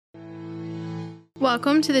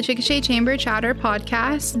Welcome to the Chickasha Chamber Chatter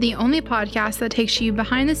podcast, the only podcast that takes you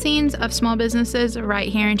behind the scenes of small businesses right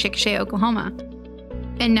here in Chickasha, Oklahoma.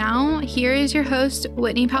 And now, here is your host,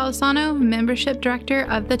 Whitney Palisano, Membership Director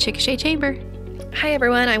of the Chickasha Chamber. Hi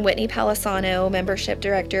everyone, I'm Whitney Palisano, Membership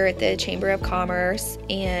Director at the Chamber of Commerce,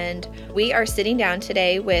 and we are sitting down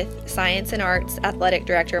today with Science and Arts Athletic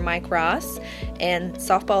Director Mike Ross and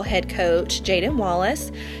softball head coach Jaden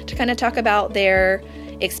Wallace to kind of talk about their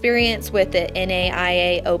experience with the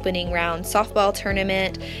NAIA opening round softball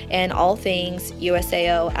tournament and all things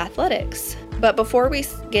USAO athletics. But before we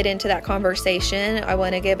get into that conversation, I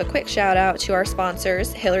want to give a quick shout out to our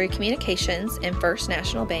sponsors, Hillary Communications and First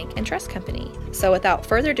National Bank and Trust Company. So without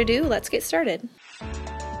further ado, let's get started.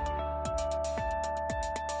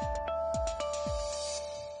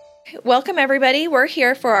 Welcome, everybody. We're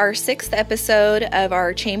here for our 6th episode of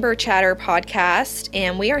our Chamber Chatter podcast,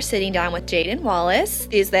 and we are sitting down with Jaden Wallace.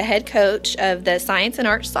 He's the head coach of the Science and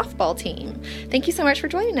Arts softball team. Thank you so much for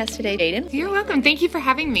joining us today, Jaden. You're welcome. Thank you for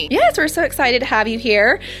having me. Yes, we're so excited to have you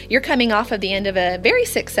here. You're coming off of the end of a very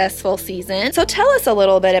successful season. So tell us a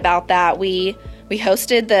little bit about that. We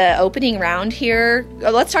hosted the opening round here.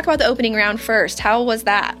 Let's talk about the opening round first. How was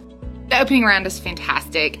that? The opening round is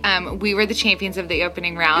fantastic. We were the champions of the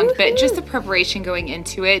opening round, Woo-hoo! But just the preparation going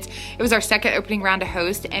into it, it was our second opening round to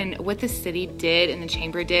host, and what the city did and the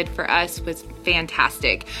chamber did for us was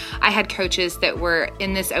fantastic. I had coaches that were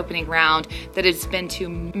in this opening round that had been to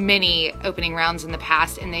many opening rounds in the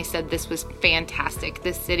past, and they said this was fantastic.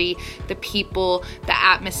 The city, the people, the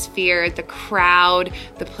atmosphere, the crowd,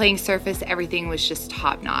 the playing surface, everything was just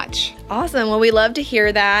top notch. Awesome. Well, we love to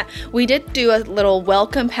hear that. We did do a little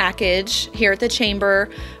welcome package here at the chamber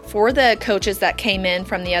for the coaches that came in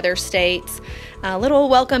from the other states. Little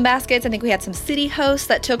welcome baskets. I think we had some city hosts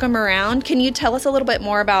that took them around. Can you tell us a little bit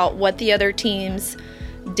more about what the other teams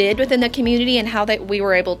did within the community and how we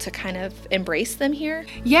were able to kind of embrace them here?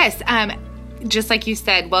 Yes. Just like you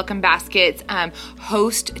said, welcome baskets,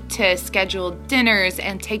 host to schedule dinners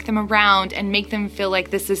and take them around and make them feel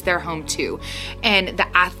like this is their home too. And the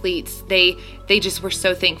athletes, they just were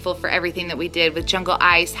so thankful for everything that we did with Jungle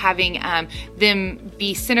Ice, having them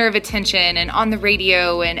be center of attention and on the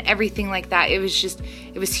radio and everything like that. It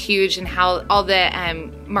was huge, and how all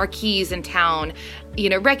the marquees in town,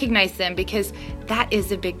 recognize them, because that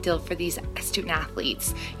is a big deal for these student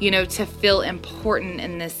athletes, to feel important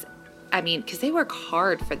in this. Because they work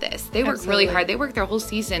hard for this. They work really hard. They work their whole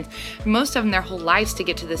seasons, most of them their whole lives, to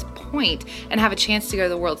get to this point and have a chance to go to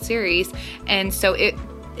the World Series. And so it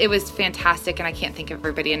was fantastic, and I can't thank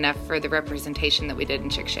everybody enough for the representation that we did in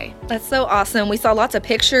Chickasha. That's so awesome. We saw lots of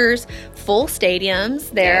pictures, full stadiums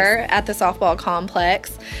there at the softball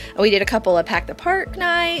complex. We did a couple of Pack the Park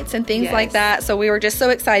nights and things like that. So we were just so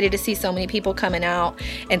excited to see so many people coming out.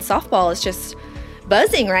 And softball is just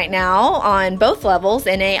buzzing right now on both levels,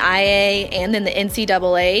 NAIA and then the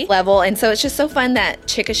NCAA level. And so it's just so fun that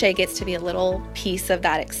Chickasha gets to be a little piece of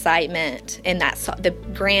that excitement in the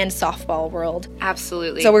grand softball world.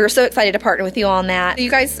 Absolutely. So we were so excited to partner with you on that. You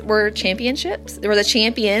guys were championships. They were the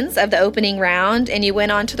champions of the opening round, and you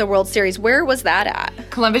went on to the World Series. Where was that at?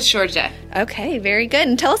 Columbus, Georgia. Okay, very good.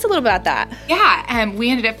 And tell us a little about that. Yeah, we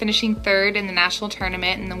ended up finishing third in the national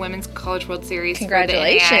tournament in the Women's College World Series.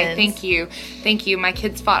 Congratulations. For the NAIA. Thank you. My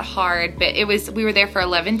kids fought hard, but we were there for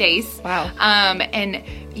 11 days. Wow. And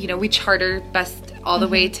we charter bused all the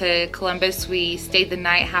way to Columbus. We stayed the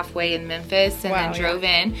night halfway in Memphis and then drove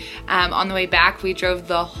in. On the way back, we drove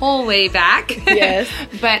the whole way back. Yes.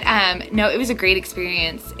 But no, it was a great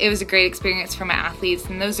experience. It was a great experience for my athletes,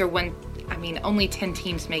 and those are only 10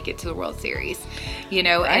 teams make it to the World Series,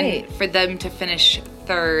 Right. And for them to finish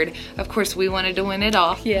third, of course, we wanted to win it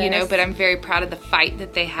all, but I'm very proud of the fight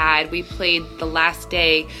that they had. We played the last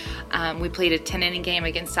day. We played a 10-inning game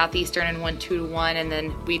against Southeastern and won 2-1, and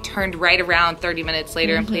then we turned right around 30 minutes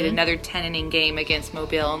later and played another 10-inning game against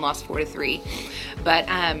Mobile and lost 4-3. But,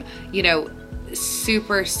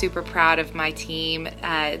 super, super proud of my team,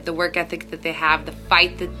 the work ethic that they have, the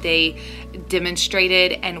fight that they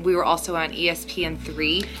demonstrated, and we were also on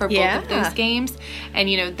ESPN3 for both of those games.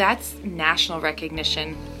 And, that's national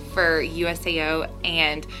recognition for USAO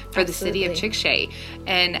and for the city of Chickasha.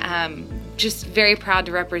 And just very proud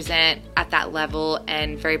to represent at that level,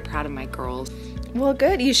 and very proud of my girls. Well,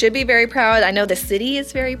 good. You should be very proud. I know the city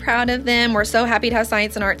is very proud of them. We're so happy to have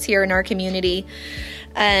Science and Arts here in our community.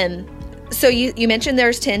 So you mentioned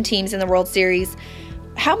there's 10 teams in the World Series.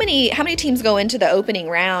 How many teams go into the opening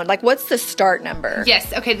round? Like, what's the start number?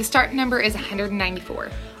 Yes. Okay. The start number is 194.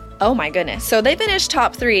 Oh my goodness. So they finished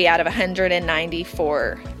top 3 out of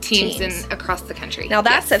 194 teams across the country. Now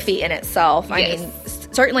that's a feat in itself. Yes. I mean,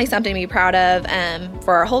 certainly something to be proud of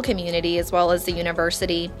for our whole community as well as the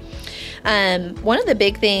university. One of the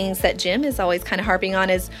big things that Jim is always kind of harping on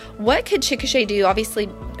is what could Chickasha do, obviously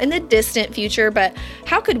in the distant future, but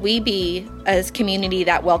how could we be a community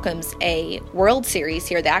that welcomes a World Series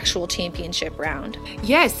here, the actual championship round?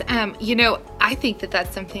 Yes, I think that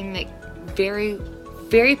that's something that very,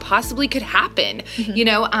 very possibly could happen.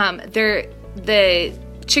 The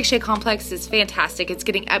Chickasha complex is fantastic. It's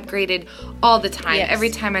getting upgraded all the time. Yes. Every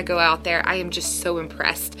time I go out there, I am just so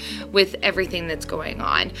impressed with everything that's going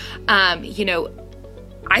on.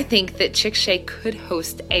 I think that Chickasha could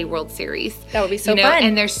host a World Series. That would be so fun.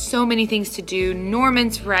 And there's so many things to do.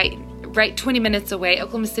 Norman's right 20 minutes away.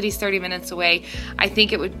 Oklahoma City's 30 minutes away. I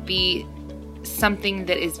think it would be something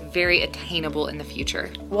that is very attainable in the future.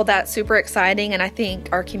 Well, that's super exciting, and I think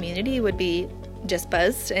our community would be just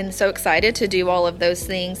buzzed and so excited to do all of those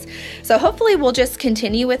things. So hopefully we'll just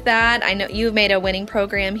continue with that. I know you've made a winning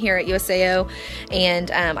program here at USAO, and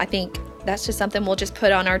I think that's just something we'll just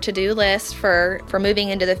put on our to-do list for moving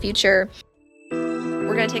into the future.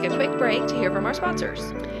 We're going to take a quick break to hear from our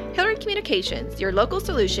sponsors. Hillary Communications, your local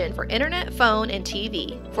solution for internet, phone, and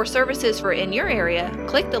TV. For services for in your area,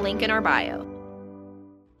 click the link in our bio.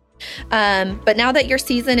 But now that your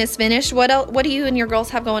season is finished, what do you and your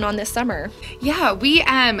girls have going on this summer? Yeah,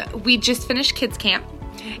 we just finished kids camp,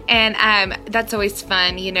 and that's always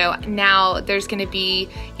fun. Now there's going to be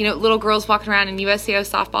little girls walking around in USAO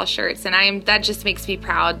softball shirts, and that just makes me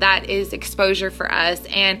proud. That is exposure for us,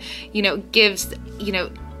 and gives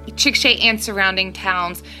Chickasha and surrounding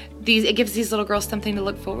towns it gives these little girls something to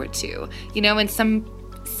look forward to, and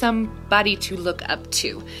somebody to look up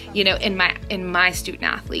to, in my student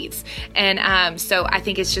athletes. And so I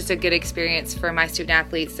think it's just a good experience for my student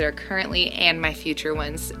athletes that are currently and my future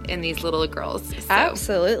ones and these little girls. So.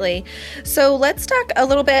 Absolutely. So let's talk a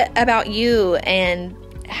little bit about you and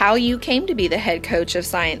how you came to be the head coach of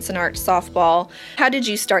Science and Arts softball. How did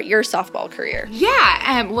you start your softball career?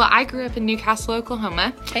 Yeah, well, I grew up in Newcastle,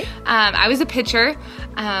 Oklahoma. Okay. I was a pitcher.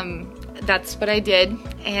 That's what I did.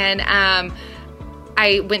 And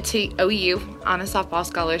I went to OU on a softball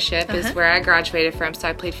scholarship is where I graduated from. So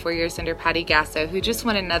I played 4 years under Patty Gasso, who just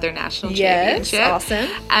won another national championship.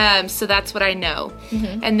 Awesome. So that's what I know.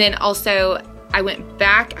 And then also I went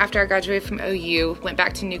back after I graduated from OU, went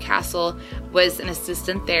back to Newcastle, was an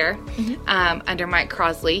assistant there under Mike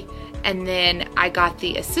Crosley. And then I got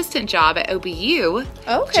the assistant job at OBU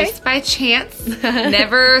just by chance.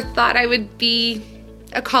 Never thought I would be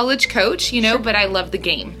a college coach, but I love the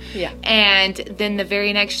game. Yeah. And then the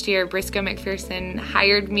very next year, Briscoe McPherson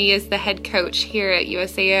hired me as the head coach here at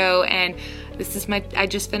USAO, and I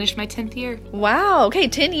just finished my 10th year. Wow. Okay,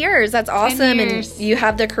 10 years. That's awesome. 10 years. And you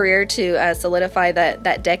have the career to solidify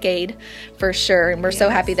that decade for sure. And we're so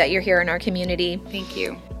happy that you're here in our community. Thank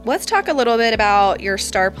you. Let's talk a little bit about your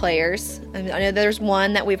star players. I know there's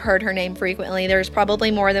one that we've heard her name frequently. There's probably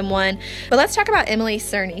more than one. But let's talk about Emily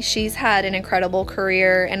Cerny. She's had an incredible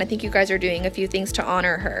career, and I think you guys are doing a few things to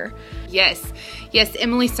honor her. Yes,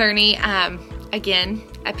 Emily Cerny, again,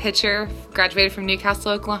 a pitcher, graduated from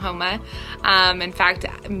Newcastle, Oklahoma. In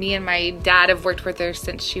fact, me and my dad have worked with her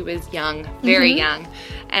since she was young, very young.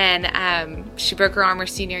 And she broke her arm her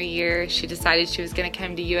senior year. She decided she was going to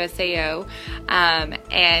come to USAO,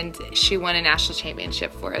 and she won a national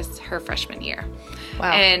championship for us her freshman year.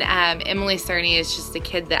 Wow. And Emily Cerny is just a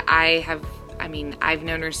kid that I've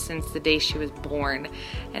known her since the day she was born,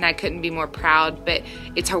 and I couldn't be more proud, but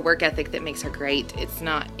it's her work ethic that makes her great. It's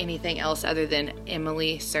not anything else other than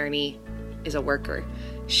Emily Cerny is a worker.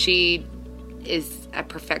 She is a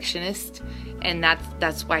perfectionist, and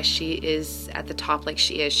that's why she is at the top like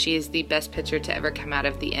she is. She is the best pitcher to ever come out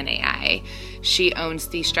of the NAIA. She owns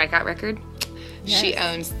the strikeout record. Yes. She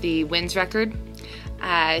owns the wins record.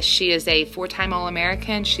 She is a 4-time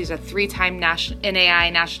All-American. She's a 3-time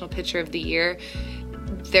NAIA National Pitcher of the Year.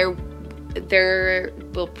 There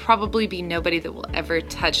will probably be nobody that will ever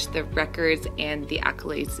touch the records and the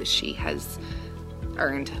accolades that she has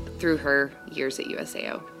earned through her years at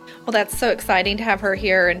USAO. Well, that's so exciting to have her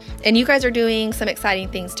here. And you guys are doing some exciting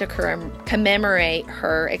things to commemorate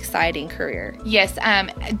her exciting career. Yes.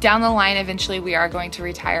 Down the line, eventually we are going to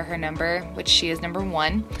retire her number, which she is number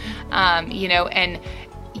 1. And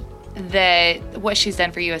what she's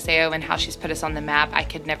done for USAO and how she's put us on the map, I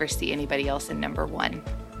could never see anybody else in number 1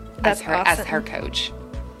 as her coach.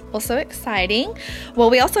 Well, so exciting. Well,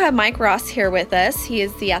 we also have Mike Ross here with us. He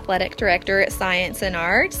is the athletic director at Science and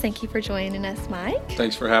Arts. Thank you for joining us, Mike.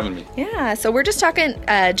 Thanks for having me. Yeah, so we're just talking,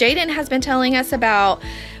 Jaden has been telling us about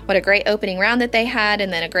what a great opening round that they had,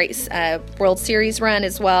 and then a great World Series run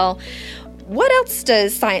as well. What else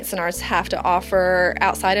does Science and Arts have to offer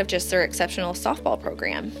outside of just their exceptional softball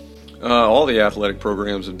program? All the athletic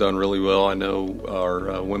programs have done really well. I know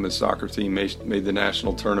our women's soccer team made the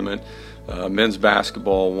national tournament. Men's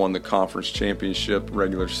basketball won the conference championship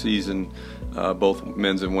regular season. Both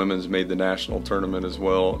men's and women's made the national tournament as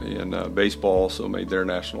well, and baseball also made their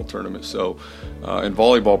national tournament. So, and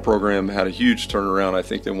volleyball program had a huge turnaround. I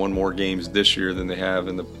think they won more games this year than they have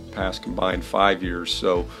in the past combined 5 years.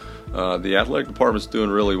 So, the athletic department's doing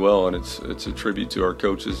really well, and it's a tribute to our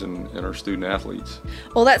coaches and our student athletes.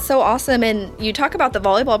 Well, that's so awesome. And you talk about the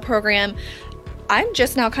volleyball program. I'm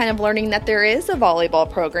just now kind of learning that there is a volleyball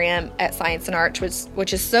program at Science and Arts,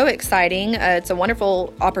 which is so exciting. It's a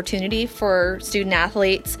wonderful opportunity for student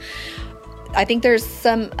athletes. I think there's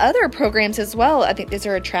some other programs as well. I think, is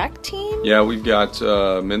there a track team? Yeah, we've got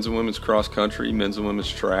men's and women's cross country, men's and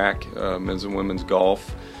women's track, men's and women's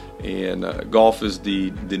golf. And golf is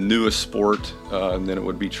the newest sport, and then it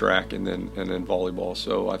would be track and then volleyball.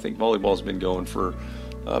 So I think volleyball's been going for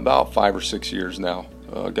about 5 or 6 years now.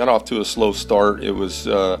 Got off to a slow start. It was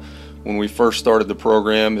when we first started the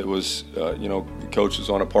program, it was the coach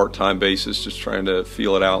was on a part-time basis, just trying to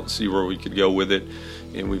feel it out and see where we could go with it.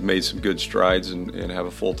 And we've made some good strides and have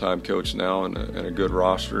a full-time coach now and a good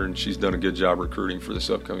roster. And she's done a good job recruiting for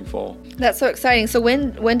this upcoming fall. That's so exciting. So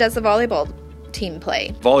when does the volleyball team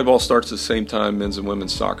play? Volleyball starts the same time men's and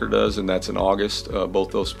women's soccer does, and that's in August.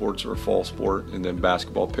 Both those sports are a fall sport, and then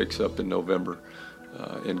basketball picks up in November.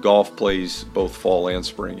 And golf plays both fall and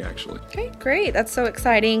spring, actually. Okay, great. That's so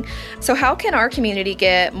exciting. So how can our community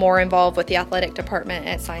get more involved with the athletic department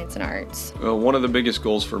at Science and Arts? Well, one of the biggest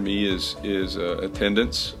goals for me is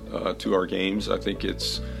attendance to our games. I think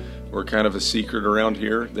we're kind of a secret around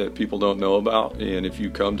here that people don't know about. And if you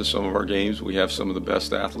come to some of our games, we have some of the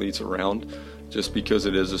best athletes around just because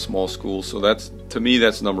it is a small school. So to me,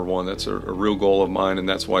 that's number one. That's a real goal of mine, and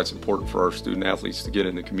that's why it's important for our student athletes to get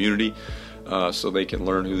in the community so they can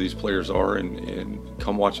learn who these players are and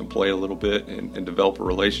come watch them play a little bit and develop a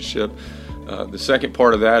relationship. The second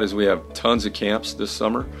part of that is we have tons of camps this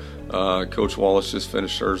summer. Coach Wallace just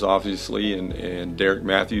finished hers, obviously, and Derek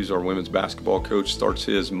Matthews, our women's basketball coach, starts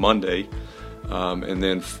his Monday. And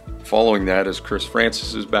then following that is Chris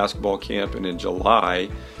Francis's basketball camp, and in July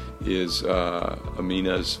is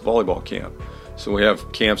Amina's volleyball camp. So we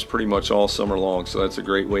have camps pretty much all summer long, so that's a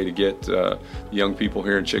great way to get young people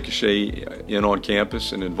here in Chickasha in on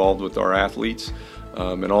campus and involved with our athletes.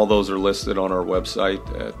 And all those are listed on our website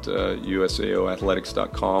at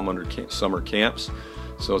usaoathletics.com under summer camps.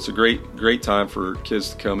 So it's a great time for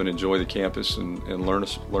kids to come and enjoy the campus and learn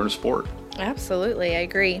a sport. Absolutely, I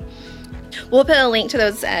agree. We'll put a link to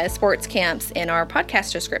those sports camps in our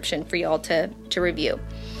podcast description for you all to review.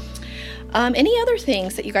 Any other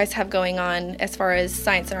things that you guys have going on as far as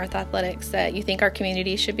Science and Arts athletics that you think our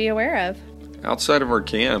community should be aware of? Outside of our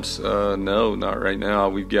camps, no, not right now.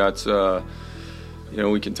 We've got,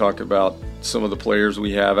 we can talk about some of the players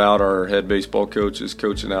we have out. Our head baseball coach is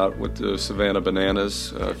coaching out with the Savannah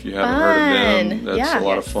Bananas. If you haven't heard of them, that's a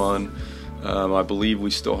lot of fun. I believe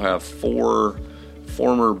we still have 4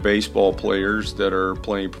 former baseball players that are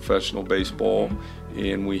playing professional baseball.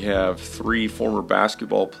 And we have 3 former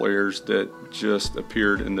basketball players that just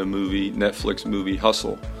appeared in the Netflix movie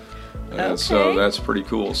Hustle. So that's pretty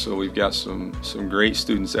cool. So we've got some great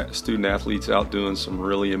student athletes out doing some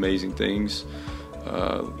really amazing things,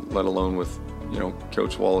 let alone with,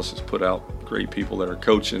 Coach Wallace has put out great people that are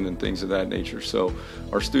coaching and things of that nature. So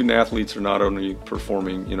our student athletes are not only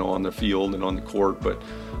performing, on the field and on the court, but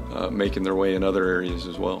making their way in other areas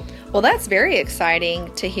as well. Well, that's very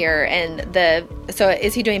exciting to hear. And so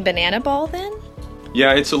is he doing banana ball then?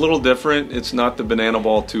 Yeah, it's a little different. It's not the banana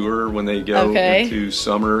ball tour when they go into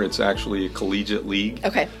summer. It's actually a collegiate league.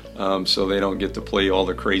 Okay. So they don't get to play all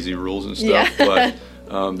the crazy rules and stuff. Yeah.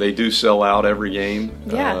 But they do sell out every game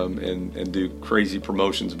and do crazy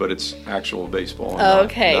promotions, but it's actual baseball. Not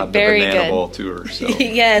the banana ball tour. So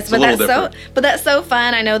yes, but that's so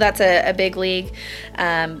fun. I know that's a big league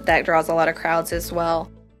that draws a lot of crowds as well.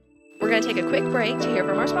 We're going to take a quick break to hear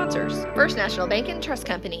from our sponsors. First National Bank and Trust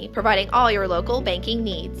Company, providing all your local banking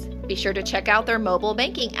needs. Be sure to check out their mobile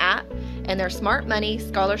banking app and their Smart Money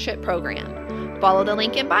Scholarship Program. Follow the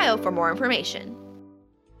link in bio for more information.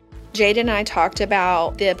 Jade and I talked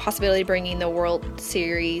about the possibility of bringing the World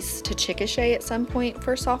Series to Chickasha at some point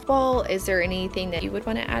for softball. Is there anything that you would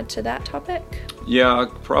want to add to that topic? Yeah,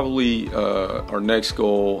 probably our next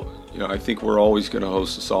goal, I think we're always going to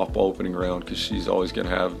host a softball opening round because she's always going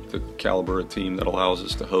to have the caliber of team that allows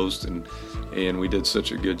us to host, and we did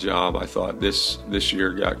such a good job. I thought this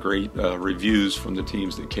year got great reviews from the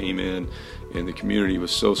teams that came in, and the community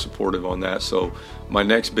was so supportive on that. So my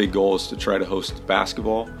next big goal is to try to host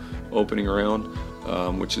basketball opening round,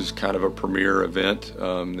 which is kind of a premier event. The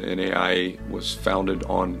NAIA was founded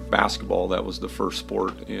on basketball. That was the first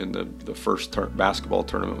sport, and the first basketball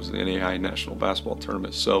tournament was the NAIA National Basketball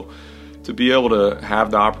Tournament. So to be able to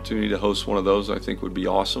have the opportunity to host one of those, I think would be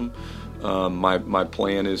awesome. My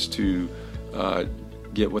plan is to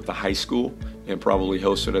get with the high school and probably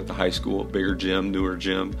host it at the high school, bigger gym, newer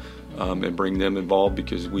gym, and bring them involved,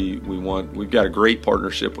 because we've got a great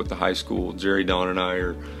partnership with the high school. Jerry, Don, and I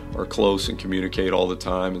are close and communicate all the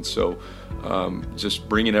time, and so just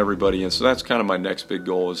bringing everybody in. So that's kind of my next big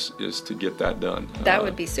goal is to get that done. That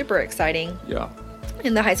would be super exciting. Yeah.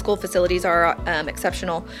 And the high school facilities are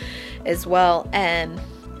exceptional as well.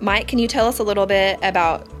 Mike, can you tell us a little bit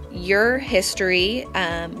about your history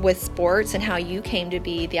with sports and how you came to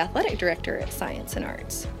be the athletic director at Science and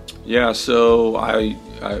Arts? Yeah, so I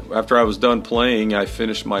after I was done playing, I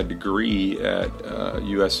finished my degree at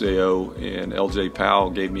USAO, and LJ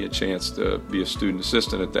Powell gave me a chance to be a student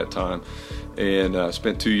assistant at that time, and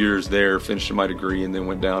spent 2 years there finishing my degree, and then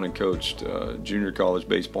went down and coached junior college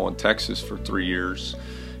baseball in Texas for 3 years,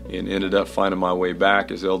 and ended up finding my way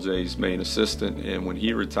back as LJ's main assistant. And when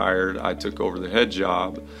he retired, I took over the head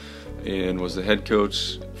job and was the head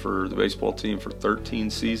coach for the baseball team for 13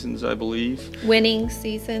 seasons, I believe. Winning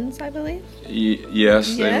seasons, I believe.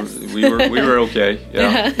 Yes. We were okay.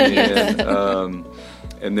 Yeah.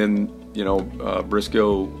 And then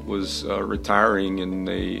Briscoe was retiring, and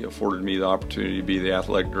they afforded me the opportunity to be the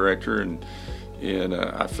athletic director, and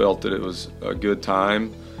I felt that it was a good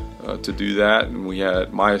time to do that.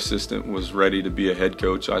 And my assistant was ready to be a head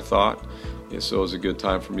coach, I thought. And so it was a good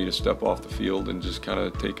time for me to step off the field and just kind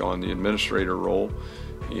of take on the administrator role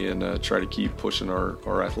and try to keep pushing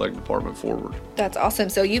our athletic department forward. That's awesome.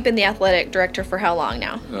 So you've been the athletic director for how long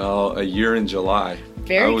now? A year in July.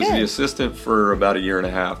 Very good. I was the assistant for about a year and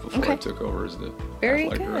a half before I took over as the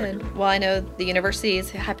athletic director. Well, I know the university is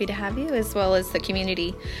happy to have you, as well as the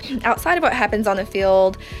community. Outside of what happens on the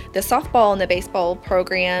field, the softball and the baseball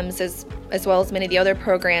programs, as well as many of the other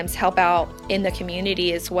programs, help out in the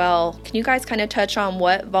community as well. Can you guys kind of touch on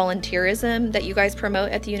what volunteerism that you guys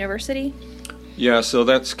promote at the university? Yeah, so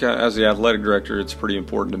that's as the athletic director, it's pretty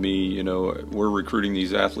important to me. We're recruiting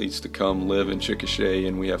these athletes to come live in Chickasha,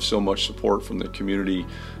 and we have so much support from the community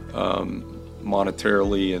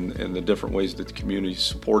monetarily and the different ways that the community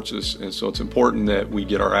supports us. And so it's important that we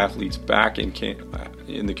get our athletes back in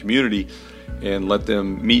the community and let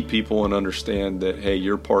them meet people and understand that, hey,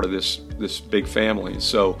 you're part of this big family.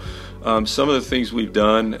 So some of the things we've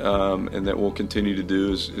done and that we'll continue to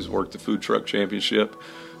do is work the food truck championship,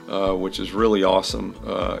 which is really awesome.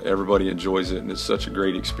 Everybody enjoys it, and it's such a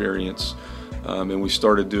great experience. And we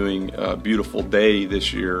started doing a beautiful day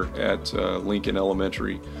this year at Lincoln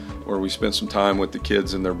Elementary, where we spent some time with the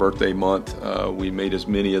kids in their birthday month. We made as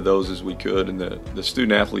many of those as we could, and the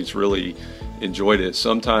student athletes really enjoyed it.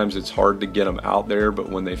 Sometimes it's hard to get them out there, but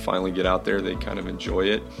when they finally get out there, they kind of enjoy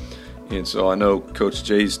it. And so I know Coach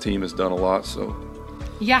Jay's team has done a lot. So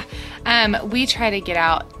yeah, we try to get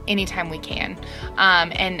out anytime we can.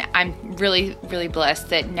 And I'm really, really blessed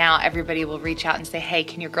that now everybody will reach out and say, hey,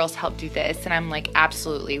 can your girls help do this? And I'm like,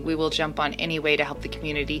 absolutely. We will jump on any way to help the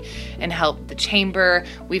community and help the chamber.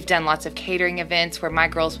 We've done lots of catering events where my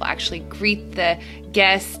girls will actually greet the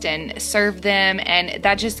guests and serve them. And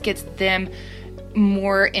that just gets them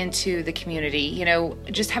more into the community.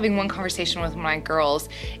 Just having one conversation with my girls,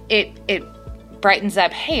 it brightens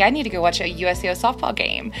up, hey, I need to go watch a USAO softball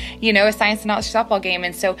game, a Science and Arts softball game.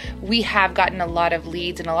 And so we have gotten a lot of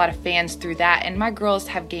leads and a lot of fans through that. And my girls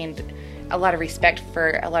have gained a lot of respect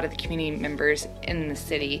for a lot of the community members in the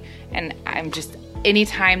city. And I'm just,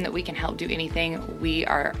 anytime that we can help do anything, we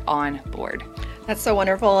are on board. That's so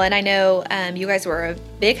wonderful. And I know you guys were a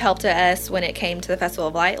big help to us when it came to the Festival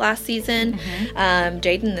of Light last season. Mm-hmm.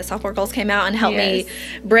 Jaden, the softball girls, came out and helped me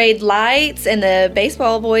braid lights, and the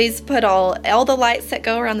baseball boys put all the lights that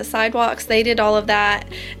go around the sidewalks. They did all of that.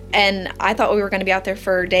 And I thought we were going to be out there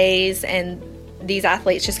for days, and these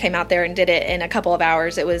athletes just came out there and did it in a couple of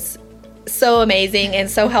hours. It was so amazing and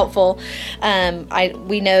so helpful. I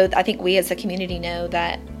think we as a community know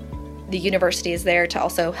that the university is there to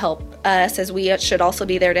also help us, as we should also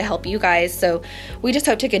be there to help you guys. So we just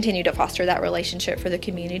hope to continue to foster that relationship for the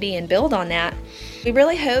community and build on that. We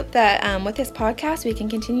really hope that with this podcast, we can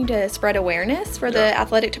continue to spread awareness for the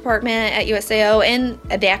athletic department at USAO and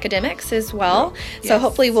the academics as well. Yeah. So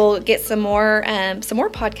hopefully we'll get some more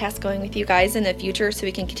podcasts going with you guys in the future, so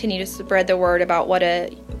we can continue to spread the word about what a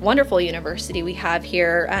wonderful university we have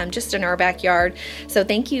here just in our backyard. So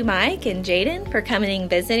thank you, Mike and Jaden, for coming and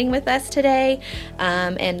visiting with us today.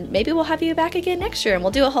 And maybe we'll have you back again next year and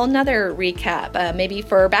we'll do a whole nother recap, maybe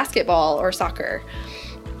for basketball or soccer.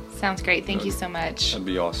 Sounds great. Thank you so much. That'd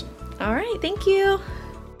be awesome. All right. Thank you.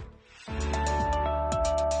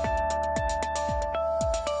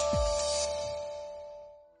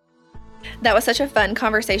 That was such a fun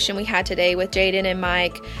conversation we had today with Jaden and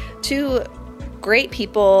Mike, two great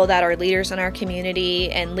people that are leaders in our community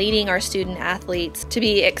and leading our student athletes to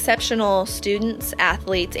be exceptional students,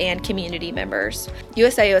 athletes, and community members.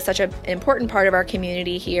 USIO is such an important part of our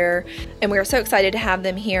community here, and we are so excited to have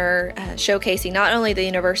them here showcasing not only the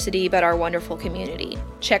university but our wonderful community.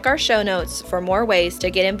 Check our show notes for more ways to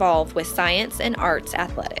get involved with science and arts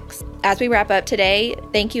athletics. As we wrap up today,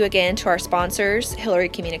 thank you again to our sponsors, Hillary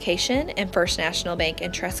Communication and First National Bank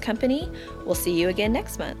and Trust Company. We'll see you again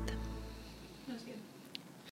next month.